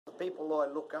people I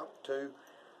look up to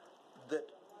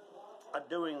that are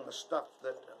doing the stuff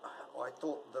that I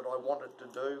thought that I wanted to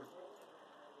do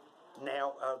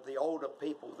now are the older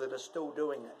people that are still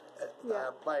doing it.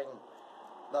 They're playing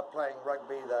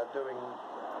rugby, they're doing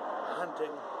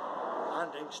hunting,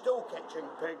 still catching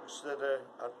pigs that are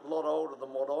a lot older than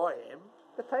what I am.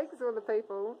 The pigs or the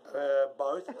people?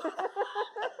 Both.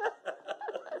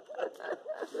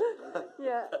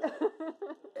 Yeah.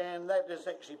 And that is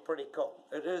actually pretty cool.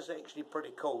 It is actually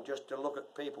pretty cool just to look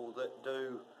at people that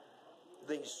do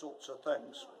these sorts of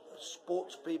things.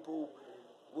 Sports people,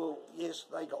 well, yes,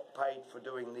 they got paid for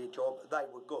doing their job. They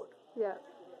were good. Yeah.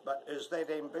 But is that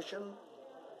ambition?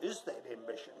 Is that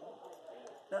ambition?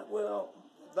 No, well,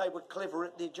 they were clever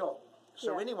at their job.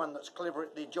 So anyone that's clever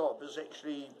at their job is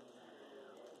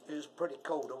pretty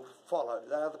cool to follow.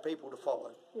 They are the people to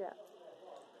follow. Yeah.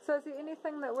 So is there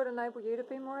anything that would enable you to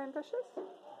be more ambitious?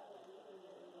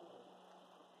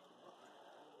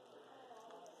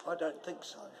 I don't think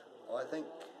so. I think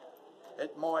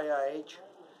at my age,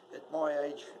 at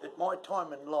my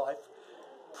time in life,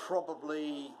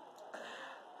 probably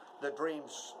the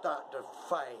dreams start to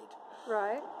fade.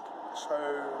 Right.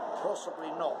 So possibly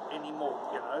not anymore,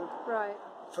 you know. Right.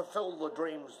 Fulfill the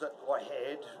dreams that I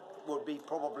had would be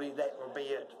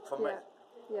it for me.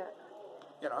 Yeah.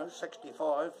 You know,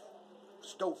 65,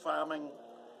 still farming,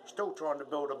 still trying to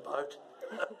build a boat,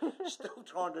 still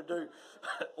trying to do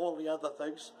all the other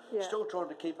things, still trying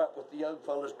to keep up with the young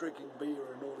fellas drinking beer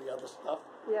and all the other stuff.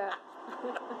 Yeah.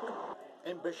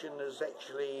 Ambition is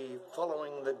actually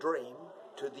following the dream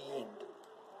to the end.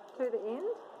 To the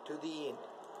end? To the end.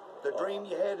 The dream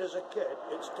you had as a kid,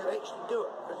 it's to actually do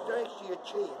it. It's to actually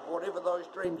achieve whatever those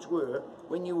dreams were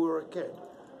when you were a kid.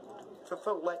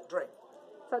 Fulfill that dream.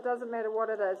 So it doesn't matter what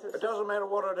it is. It doesn't matter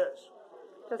what it is.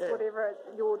 Just whatever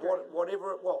your dream.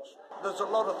 Whatever it was. There's a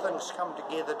lot of things come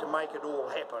together to make it all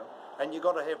happen, and you've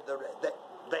got to have that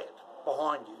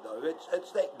behind you, though.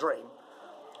 It's that dream.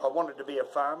 I wanted to be a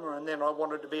farmer, and then I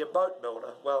wanted to be a boat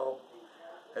builder. Well,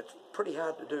 it's pretty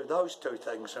hard to do those two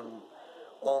things and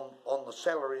on the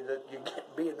salary that you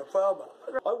get being a farmer.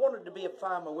 I wanted to be a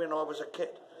farmer when I was a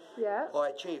kid. Yeah. I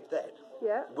achieved that.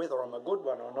 Yeah. Whether I'm a good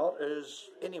one or not is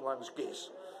anyone's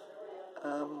guess.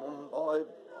 I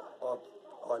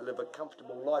live a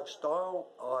comfortable lifestyle.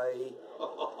 I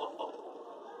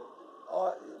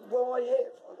have.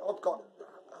 I've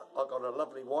got a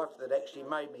lovely wife that actually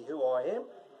made me who I am.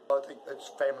 I think it's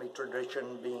family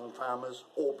tradition being farmers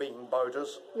or being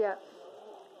boaters. Yeah.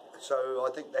 So I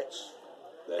think that's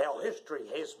our history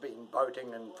has been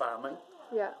boating and farming.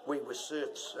 Yeah. We were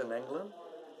serfs in England.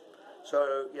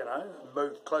 So, you know,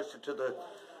 moved closer to the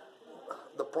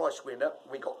price went up,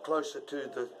 we got closer to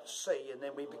the sea, and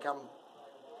then we become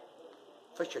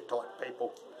fisher type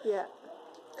people. Yeah.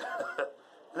 And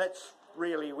that's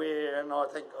really where, and I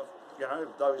think, you know,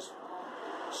 those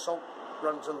salt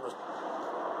runs in the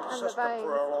system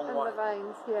for a long way. In the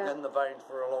veins, yeah. In the veins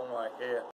for a long way, yeah.